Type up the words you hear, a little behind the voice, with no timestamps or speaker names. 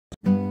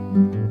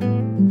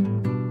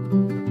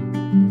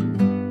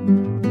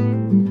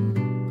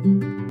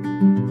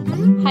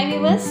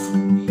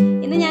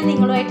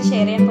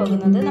പറയാൻ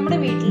പോകുന്നത് നമ്മുടെ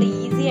വീട്ടിൽ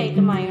ഈസി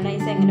ആയിട്ട്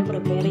മയോണൈസ് എങ്ങനെ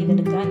പ്രിപ്പയർ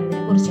ചെയ്തെടുക്കുക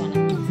എന്നതിനെ കുറിച്ചാണ്.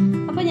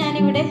 അപ്പോൾ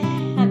ഞാനിവിടെ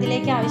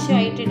അതിലേക്ക്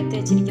ആവശ്യമായിട്ട് എടുത്തു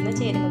വെച്ചിരിക്കുന്ന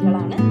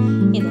ചേരുവകളാണ്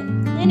ഇത്.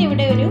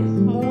 ഞാനിവിടെ ഒരു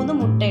 3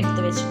 മുട്ട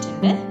എടുത്ത്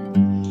വെച്ചിട്ടുണ്ട്.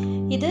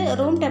 ഇത്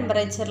റൂം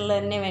ടെമ്പറേച്ചറിൽ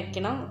തന്നെ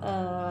വെക്കണം.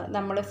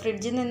 നമ്മൾ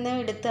ഫ്രിഡ്ജിൽ നിന്ന്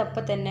എടുത്ത്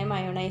അപ്പം തന്നെ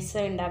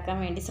മയോണൈസ് ഉണ്ടാക്കാൻ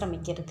വേണ്ടി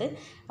ശ്രമിക്കരുത്.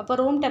 അപ്പോൾ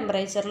റൂം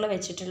ടെമ്പറേച്ചറിൽ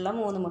വെച്ചിട്ടുള്ള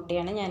 3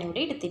 മുട്ടയാണ്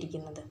ഞാനിവിടെ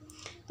എടുത്തിരിക്കുന്നത്.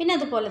 പിന്നെ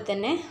അതുപോലെ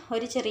തന്നെ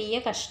ഒരു ചെറിയ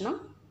കഷ്ണം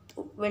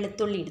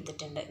വെളുത്തുള്ളി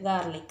എടുത്തിട്ടുണ്ട്,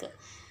 ഗാർലിക്.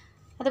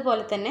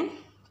 അതുപോലെ തന്നെ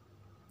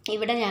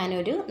ഇവിടെ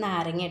ഞാനൊരു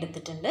നാരങ്ങ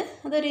എടുത്തിട്ടുണ്ട്.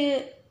 അതൊരു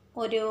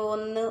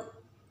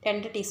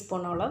 1-2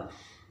 ടീസ്പൂണോളം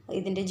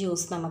ഇതിൻ്റെ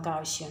ജ്യൂസ് നമുക്ക്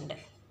ആവശ്യമുണ്ട്.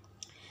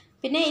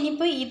 പിന്നെ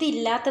ഇനിയിപ്പോൾ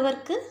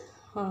ഇതില്ലാത്തവർക്ക്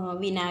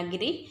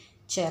വിനാഗിരി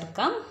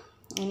ചേർക്കാം.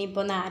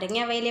 ഇനിയിപ്പോൾ നാരങ്ങ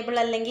അവൈലബിൾ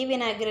അല്ലെങ്കിൽ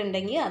വിനാഗിരി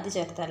ഉണ്ടെങ്കിൽ അത്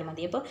ചേർത്താൽ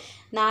മതി. അപ്പോൾ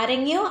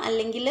നാരങ്ങയോ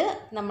അല്ലെങ്കിൽ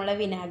നമ്മളെ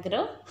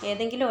വിനാഗിരോ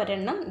ഏതെങ്കിലും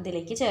ഒരെണ്ണം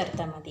ഇതിലേക്ക്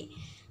ചേർത്താൽ മതി.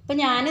 അപ്പോൾ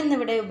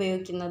ഞാനിന്നിവിടെ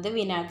ഉപയോഗിക്കുന്നത്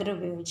വിനാഗിരി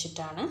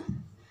ഉപയോഗിച്ചിട്ടാണ്,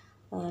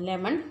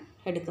 ലെമൺ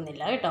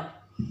എടുക്കുന്നില്ല കേട്ടോ.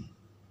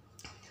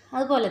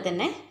 അതുപോലെ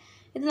തന്നെ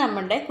ഇത്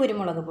നമ്മുടെ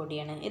കുരുമുളക്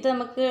പൊടിയാണ്. ഇത്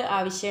നമുക്ക്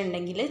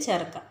ആവശ്യമുണ്ടെങ്കിൽ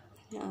ചേർക്കാം.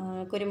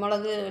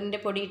 കുരുമുളകിൻ്റെ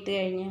പൊടി ഇട്ട്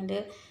കഴിഞ്ഞാൽ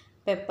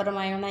പെപ്പർ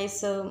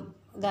മയോണൈസും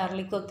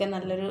ഗാർലിക്കും ഒക്കെ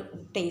നല്ലൊരു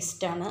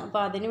ടേസ്റ്റാണ്. അപ്പോൾ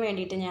അതിന്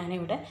വേണ്ടിയിട്ട്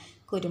ഞാനിവിടെ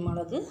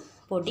കുരുമുളക്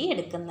പൊടി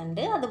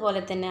എടുക്കുന്നുണ്ട്.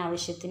 അതുപോലെ തന്നെ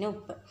ആവശ്യത്തിന്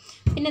ഉപ്പ്.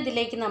 പിന്നെ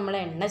ഇതിലേക്ക് നമ്മൾ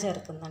എണ്ണ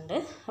ചേർക്കുന്നുണ്ട്.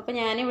 അപ്പോൾ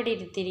ഞാനിവിടെ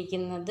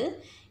എടുത്തിരിക്കുന്നത്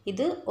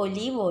ഇത്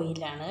ഒലീവ്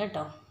ഓയിലാണ്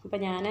കേട്ടോ.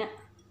 അപ്പോൾ ഞാൻ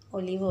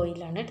ഒലീവ്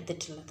ഓയിലാണ്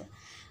എടുത്തിട്ടുള്ളത്.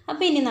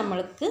 അപ്പോൾ ഇനി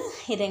നമ്മൾക്ക്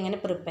ഇതെങ്ങനെ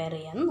പ്രിപ്പയർ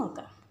ചെയ്യാമെന്ന്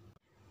നോക്കാം.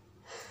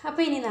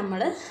 അപ്പോൾ ഇനി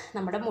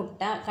നമ്മുടെ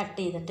മുട്ട കട്ട്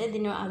ചെയ്തിട്ട്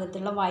ഇതിന്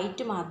അകത്തുള്ള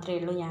വൈറ്റ് മാത്രമേ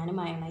ഉള്ളൂ ഞാൻ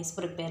മയോണൈസ്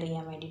പ്രിപ്പയർ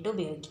ചെയ്യാൻ വേണ്ടിയിട്ട്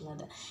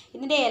ഉപയോഗിക്കുന്നത്.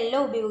 ഇതിൻ്റെ യെല്ലോ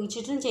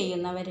ഉപയോഗിച്ചിട്ടും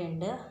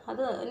ചെയ്യുന്നവരുണ്ട്.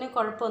 അതിന്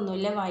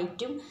കുഴപ്പമൊന്നുമില്ല,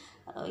 വൈറ്റും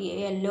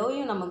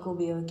യെല്ലോയും നമുക്ക്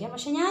ഉപയോഗിക്കാം.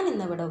 പക്ഷേ ഞാൻ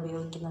ഇന്നിവിടെ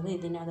ഉപയോഗിക്കുന്നത്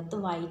ഇതിനകത്ത്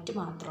വൈറ്റ്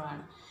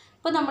മാത്രമാണ്.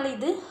 അപ്പോൾ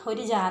നമ്മളിത്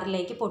ഒരു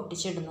ജാറിലേക്ക്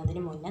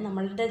പൊട്ടിച്ചിടുന്നതിന് മുന്നേ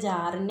നമ്മളുടെ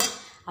ജാറിന്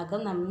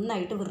അകം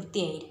നന്നായിട്ട്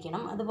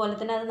വൃത്തിയായിരിക്കണം. അതുപോലെ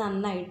തന്നെ അത്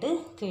നന്നായിട്ട്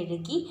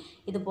കഴുകി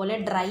ഇതുപോലെ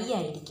ഡ്രൈ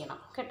ആയിരിക്കണം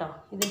കേട്ടോ.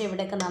 ഇതിൻ്റെ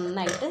ഇവിടെയൊക്കെ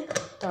നന്നായിട്ട്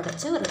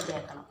തുടച്ച്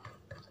വൃത്തിയാക്കണം.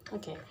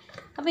 ഓക്കെ.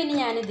 അപ്പോൾ ഇനി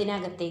ഞാൻ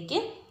ഇതിനകത്തേക്ക്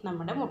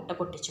നമ്മുടെ മുട്ട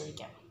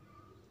പൊട്ടിച്ചൊഴിക്കാം.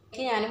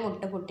 ഞാൻ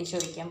മുട്ട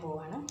പൊട്ടിച്ചൊഴിക്കാൻ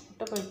പോവാണ്.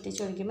 മുട്ട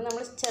പൊട്ടിച്ചൊഴിക്കുമ്പോൾ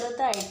നമ്മൾ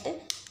ചെറുതായിട്ട്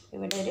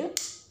ഇവിടെ ഒരു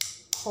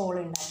ഹോൾ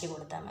ഉണ്ടാക്കി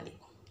കൊടുത്താൽ മതി.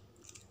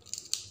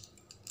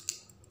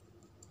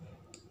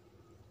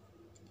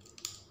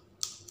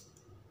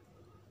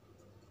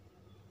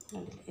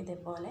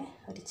 ഇതേപോലെ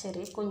ഒരു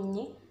ചെറിയ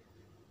കുഞ്ഞ്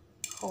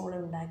ഹോൾ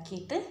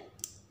ഉണ്ടാക്കിയിട്ട്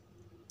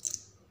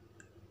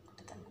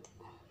കൊടുത്താൽ മതി.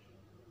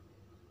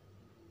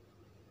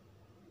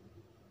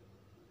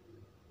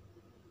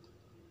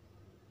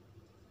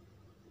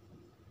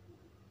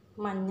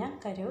 മഞ്ഞ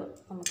കരുവ്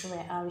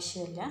നമുക്ക്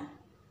ആവശ്യമില്ല.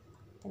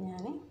 അപ്പം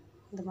ഞാൻ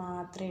ഇത്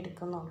മാത്രമേ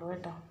എടുക്കുന്നുള്ളൂ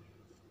കേട്ടോ.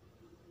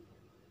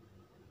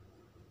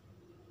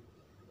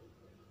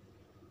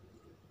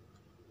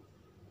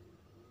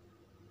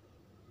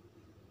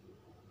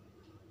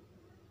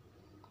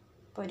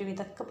 ഇപ്പോൾ ഒരു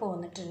വിധമൊക്കെ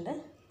പോന്നിട്ടുണ്ട്.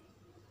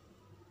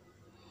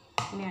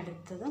 ഇനി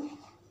അടുത്തത്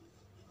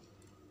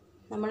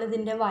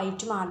നമ്മളിതിൻ്റെ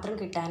വൈറ്റ് മാത്രം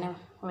കിട്ടാൻ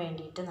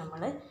വേണ്ടിയിട്ട്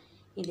നമ്മൾ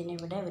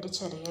ഇതിനിവിടെ ഒരു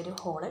ചെറിയൊരു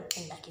ഹോള്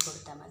ഉണ്ടാക്കി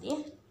കൊടുത്താൽ മതി.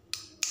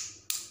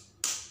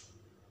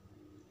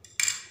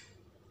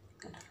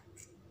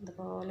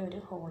 ഇതുപോലെ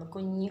ഒരു ഹോള്,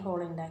 കുഞ്ഞി ഹോൾ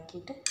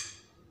ഉണ്ടാക്കിയിട്ട്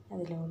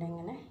അതിലൂടെ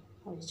ഇങ്ങനെ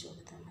ഒഴിച്ചു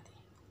കൊടുത്താൽ മതി.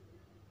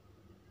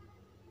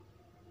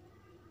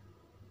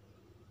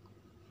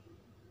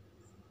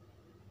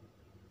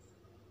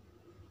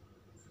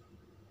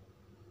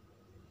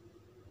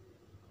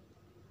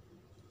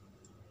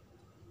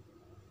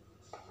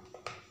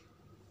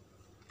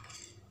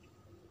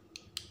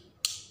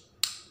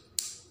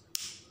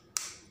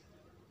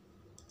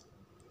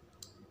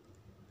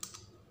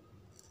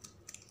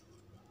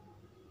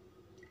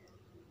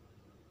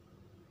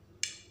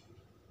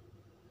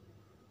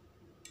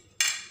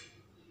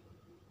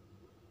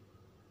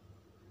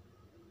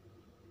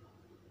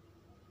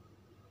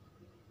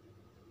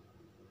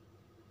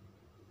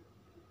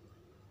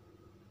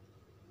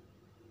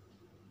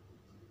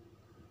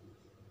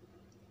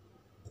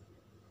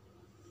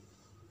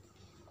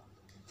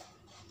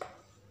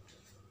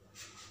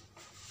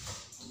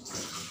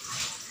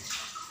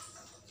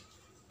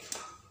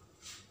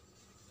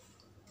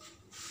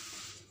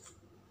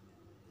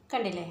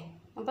 കണ്ടില്ലേ?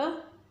 അപ്പോൾ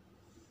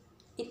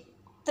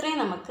ഇത്രയും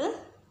നമുക്ക്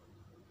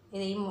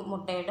ഈ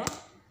മുട്ടയുടെ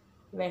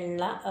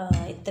വെള്ള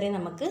ഇത്രയും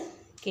നമുക്ക്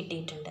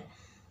കിട്ടിയിട്ടുണ്ട്.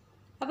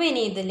 അപ്പോൾ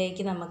ഇനി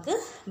ഇതിലേക്ക് നമുക്ക്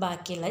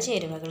ബാക്കിയുള്ള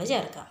ചേരുവകൾ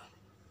ചേർക്കാം.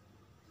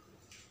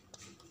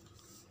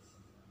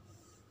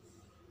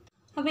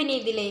 അപ്പോൾ ഇനി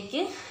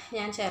ഇതിലേക്ക്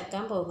ഞാൻ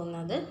ചേർക്കാൻ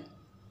പോകുന്നത്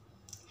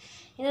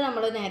ഇത്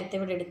നമ്മൾ നേരത്തെ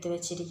ഇവിടെ എടുത്ത്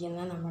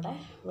വെച്ചിരിക്കുന്ന നമ്മുടെ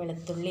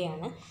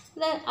വെളുത്തുള്ളിയാണ്.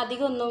 ഇത്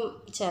അധികമൊന്നും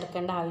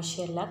ചേർക്കേണ്ട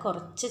ആവശ്യമില്ല,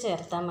 കുറച്ച്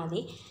ചേർത്താൽ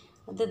മതി.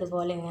 അത്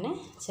ഇതുപോലെ ഇങ്ങനെ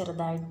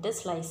ചെറുതായിട്ട്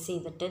സ്ലൈസ്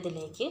ചെയ്തിട്ട്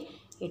ഇതിലേക്ക്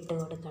ഇട്ട്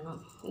കൊടുക്കണം.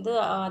 ഇത്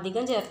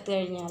അധികം ചേർത്ത്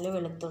കഴിഞ്ഞാൽ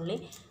വെളുത്തുള്ളി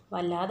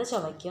വല്ലാതെ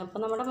ചവയ്ക്കും. അപ്പോൾ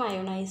നമ്മുടെ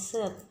മയോണൈസ്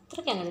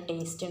അത്രയ്ക്ക് അങ്ങനെ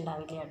ടേസ്റ്റ്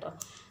ഉണ്ടാവില്ല കേട്ടോ.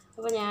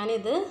 അപ്പോൾ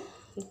ഞാനിത്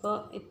ഇപ്പോൾ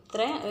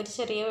ഒരു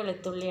ചെറിയ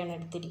വെളുത്തുള്ളിയാണ്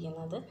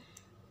എടുത്തിരിക്കുന്നത്.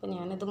 അപ്പോൾ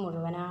ഞാനിത്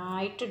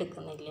മുഴുവനായിട്ട്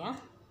എടുക്കുന്നില്ല.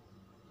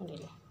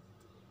 കണ്ടില്ലേ?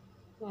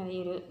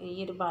 ഈ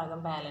ഒരു ഭാഗം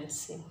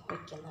ബാലൻസ്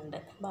വയ്ക്കുന്നുണ്ട്,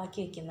 ബാക്കി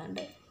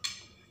വയ്ക്കുന്നുണ്ട്.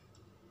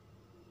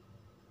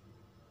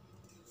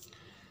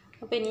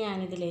 അപ്പോൾ ഇനി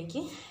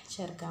ഞാനിതിലേക്ക്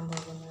ചേർക്കാൻ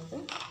പോകുന്നത്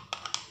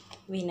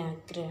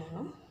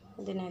വിനാഗിരിയാണ്.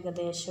 ഇതിന്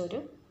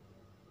ഏകദേശം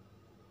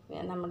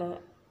നമ്മുടെ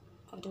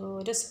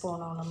ഒരു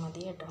സ്പൂണോളം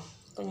മതി കേട്ടോ.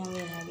 അപ്പോൾ ഞാൻ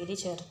വിനാഗിരി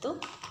ചേർത്തു.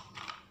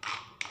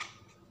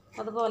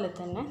 അതുപോലെ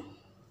തന്നെ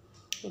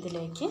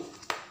ഇതിലേക്ക്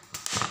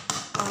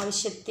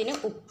ആവശ്യത്തിന്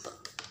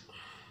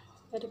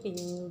ഒരു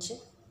പിഞ്ച്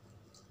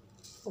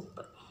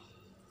ഉപ്പ്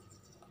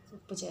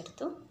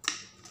ചേർത്തു.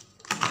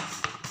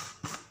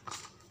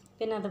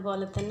 പിന്നെ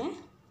അതുപോലെ തന്നെ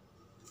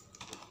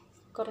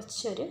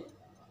കുറച്ചൊരു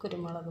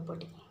കുരുമുളക്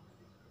പൊടി.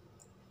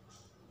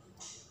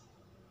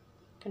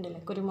 കണ്ടില്ലേ,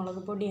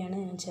 കുരുമുളക് പൊടിയാണ്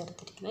ഞാൻ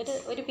ചേർത്തിരിക്കുന്നത്.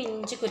 ഒരു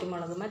പിഞ്ച്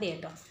കുരുമുളക് മതി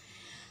കേട്ടോ.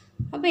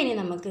 അപ്പോൾ ഇനി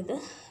നമുക്കിത്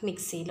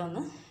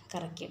മിക്സിയിലൊന്ന്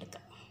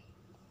കറക്കിയെടുക്കാം.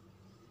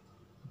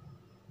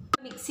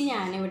 മിക്സി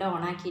ഞാനിവിടെ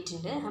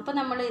ഓണാക്കിയിട്ടുണ്ട്. അപ്പോൾ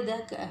നമ്മളിത്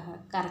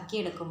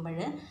കറക്കിയെടുക്കുമ്പോൾ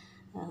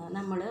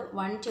നമ്മൾ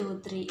 1 2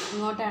 3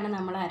 ഇങ്ങോട്ടാണ്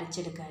നമ്മൾ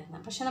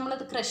അരച്ചെടുക്കാറുള്ളത്. പക്ഷേ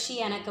നമ്മളിത് ക്രഷ്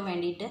ചെയ്യാനൊക്കെ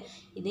വേണ്ടിയിട്ട്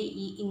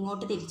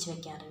ഇങ്ങോട്ട് തിരിച്ച്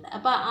വയ്ക്കാറുണ്ട്.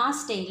 അപ്പോൾ ആ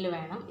സ്റ്റൈലിൽ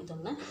വേണം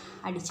ഇതൊന്ന്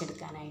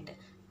അടിച്ചെടുക്കാനായിട്ട്.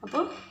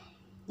 അപ്പോൾ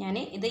ഞാൻ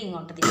ഇത്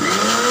ഇങ്ങോട്ട് തിരിച്ച്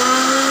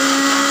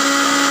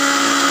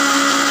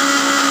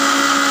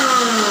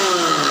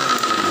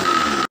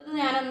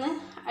ഞാനൊന്ന്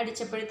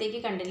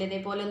അടിച്ചപ്പോഴത്തേക്ക് കണ്ടില്ലേ,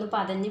 ഇതേപോലെ ഒന്ന്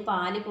പതഞ്ഞ്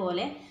പാല്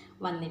പോലെ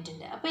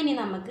വന്നിട്ടുണ്ട്. അപ്പോൾ ഇനി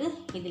നമുക്ക്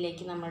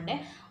ഇതിലേക്ക് നമ്മുടെ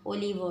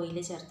ഒലീവ് ഓയിൽ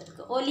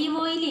ചേർത്തെടുക്കുക. ഒലീവ്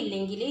ഓയിൽ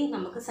ഇല്ലെങ്കിൽ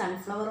നമുക്ക്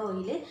സൺഫ്ലവർ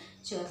ഓയിൽ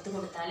ചേർത്ത്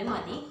കൊടുത്താലും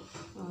മതി.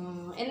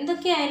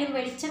 എന്തൊക്കെയായാലും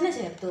വെളിച്ചെണ്ണ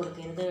ചേർത്ത്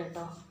കൊടുക്കരുത്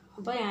കേട്ടോ.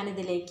 അപ്പോൾ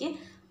ഞാനിതിലേക്ക്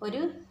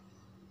ഒരു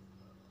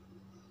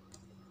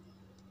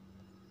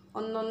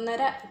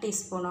 1.5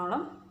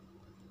 ടീസ്പൂണോളം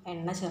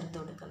എണ്ണ ചേർത്ത്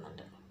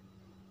കൊടുക്കുന്നുണ്ട്.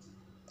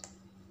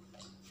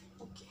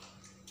 ഓക്കെ,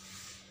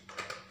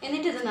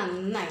 എന്നിട്ടിത്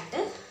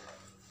നന്നായിട്ട്,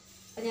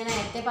 ഞാൻ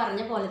നേരത്തെ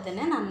പറഞ്ഞ പോലെ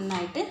തന്നെ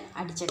നന്നായിട്ട്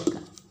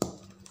അടിച്ചെടുക്കാം.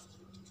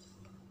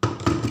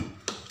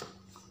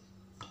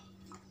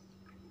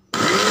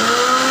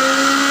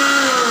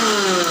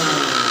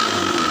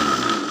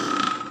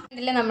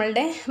 ഇതിൽ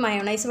നമ്മളുടെ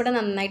മയോണൈസ് ഇവിടെ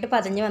നന്നായിട്ട്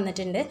പതഞ്ഞ്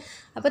വന്നിട്ടുണ്ട്.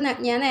 അപ്പോൾ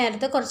ഞാൻ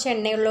നേരത്തെ കുറച്ച്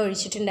എണ്ണയുള്ള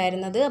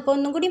ഒഴിച്ചിട്ടുണ്ടായിരുന്നത്. അപ്പോൾ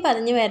ഒന്നും കൂടി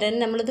പതഞ്ഞ് വരാൻ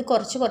നമ്മളിത്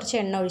കുറച്ച്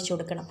എണ്ണ ഒഴിച്ചു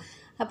കൊടുക്കണം.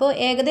 അപ്പോൾ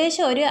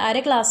ഏകദേശം ഒരു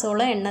 1/2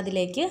 ഗ്ലാസ്സോളം എണ്ണ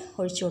ഇതിലേക്ക്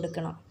ഒഴിച്ചു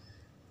കൊടുക്കണം.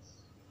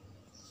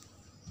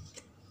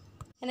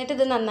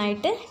 എന്നിട്ടിത്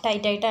നന്നായിട്ട്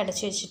ടൈറ്റായിട്ട്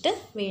അടച്ചു വെച്ചിട്ട്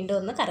വീണ്ടും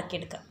ഒന്ന്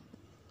കറക്കിയെടുക്കാം.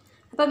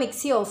 അപ്പോൾ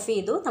മിക്സി ഓഫ്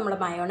ചെയ്തു. നമ്മുടെ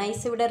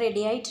മയോണൈസ് ഇവിടെ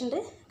റെഡി ആയിട്ടുണ്ട്.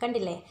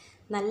 കണ്ടില്ലേ,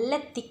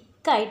 നല്ല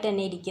തിക്കായിട്ട്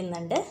തന്നെ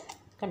ഇരിക്കുന്നുണ്ട്.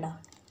 കണ്ടോ,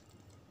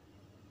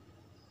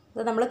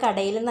 ഇത് നമ്മൾ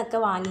കടയിൽ നിന്നൊക്കെ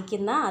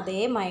വാങ്ങിക്കുന്ന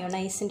അതേ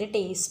മയോണൈസിൻ്റെ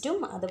ടേസ്റ്റും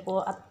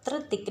അത്ര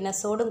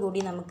തിക്നെസ്സോടും കൂടി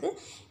നമുക്ക്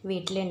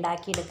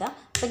വീട്ടിലുണ്ടാക്കിയെടുക്കാം.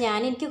 അപ്പോൾ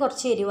എനിക്ക്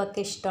കുറച്ച്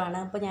എരിവൊക്കെ ഇഷ്ടമാണ്.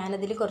 അപ്പോൾ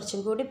ഞാനതിൽ കുറച്ചും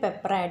കൂടി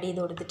പെപ്പർ ആഡ്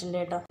ചെയ്ത് കൊടുത്തിട്ടുണ്ട്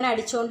കേട്ടോ. ഞാൻ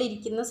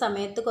അടിച്ചുകൊണ്ടിരിക്കുന്ന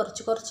സമയത്ത്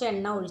കുറച്ച്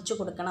എണ്ണ ഒഴിച്ചു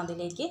കൊടുക്കണം.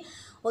 അതിലേക്ക്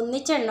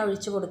ഒന്നിച്ച് എണ്ണ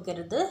ഒഴിച്ചു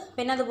കൊടുക്കരുത്.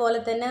 പിന്നെ അതുപോലെ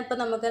തന്നെ ഇപ്പോൾ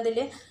നമുക്കതിൽ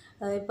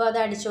ഇപ്പോൾ അത്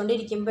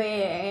അടിച്ചുകൊണ്ടിരിക്കുമ്പോൾ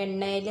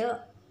എണ്ണയിൽ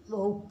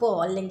ഉപ്പോ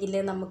അല്ലെങ്കിൽ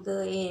നമുക്ക്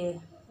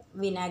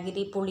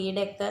വിനാഗിരി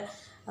പുളിയുടെയൊക്കെ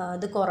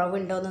ഇത്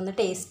കുറവുണ്ടോ എന്നൊന്ന്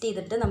ടേസ്റ്റ്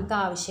ചെയ്തിട്ട് നമുക്ക്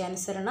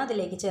ആവശ്യാനുസരണം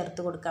അതിലേക്ക്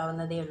ചേർത്ത്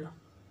കൊടുക്കാവുന്നതേ ഉള്ളൂ.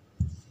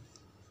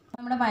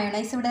 നമ്മുടെ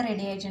മയോണൈസ് ഇവിടെ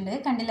റെഡി ആയിട്ടുണ്ട്.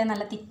 കണ്ടില്ല,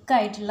 നല്ല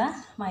തിക്കായിട്ടുള്ള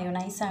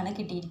മയോണൈസാണ്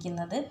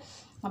കിട്ടിയിരിക്കുന്നത്.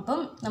 അപ്പം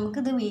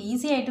നമുക്കിത്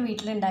ഈസി ആയിട്ട്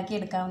വീട്ടിലുണ്ടാക്കി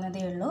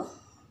എടുക്കാവുന്നതേ ഉള്ളൂ.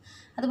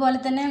 അതുപോലെ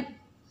തന്നെ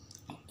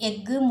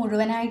എഗ്ഗ്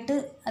മുഴുവനായിട്ട്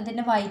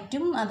അതിൻ്റെ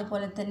വൈറ്റും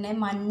അതുപോലെ തന്നെ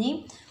മഞ്ഞയും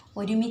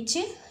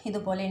ഒരുമിച്ച്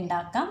ഇതുപോലെ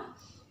ഉണ്ടാക്കാം.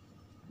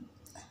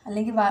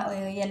 അല്ലെങ്കിൽ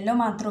യെല്ലോ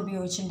മാത്രം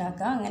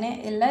ഉപയോഗിച്ചുണ്ടാക്കാം. അങ്ങനെ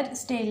എല്ലാ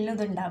സ്റ്റൈലിലും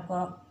ഇത്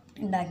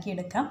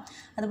ഉണ്ടാക്കിയെടുക്കാം.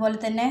 അതുപോലെ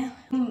തന്നെ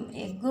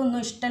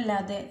എഗ്ഗൊന്നും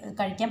ഇഷ്ടമില്ലാതെ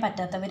കഴിക്കാൻ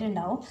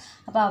പറ്റാത്തവരുണ്ടാവും.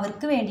 അപ്പോൾ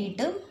അവർക്ക്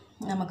വേണ്ടിയിട്ട്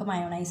നമുക്ക്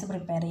മയോണൈസ്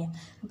പ്രിപ്പയർ ചെയ്യാം.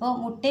 അപ്പോൾ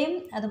മുട്ടയും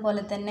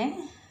അതുപോലെ തന്നെ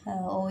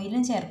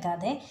ഓയിലും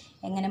ചേർക്കാതെ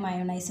എങ്ങനെ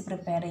മയോണൈസ്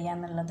പ്രിപ്പയർ ചെയ്യുക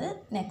എന്നുള്ളത്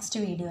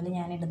നെക്സ്റ്റ് വീഡിയോയിൽ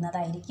ഞാൻ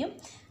ഇടുന്നതായിരിക്കും.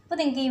 അപ്പോൾ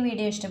നിങ്ങൾക്ക് ഈ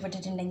വീഡിയോ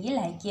ഇഷ്ടപ്പെട്ടിട്ടുണ്ടെങ്കിൽ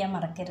ലൈക്ക് ചെയ്യാൻ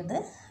മറക്കരുത്.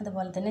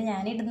 അതുപോലെ തന്നെ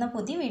ഞാനിടുന്ന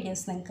പുതിയ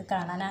വീഡിയോസ് നിങ്ങൾക്ക്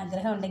കാണാൻ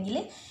ആഗ്രഹമുണ്ടെങ്കിൽ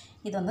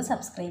ഇതൊന്ന്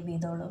സബ്സ്ക്രൈബ്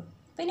ചെയ്തോളൂ.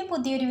 പിന്നെ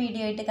പുതിയൊരു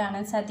വീഡിയോ ആയിട്ട്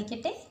കാണാൻ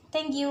സാധിക്കട്ടെ.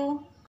 താങ്ക്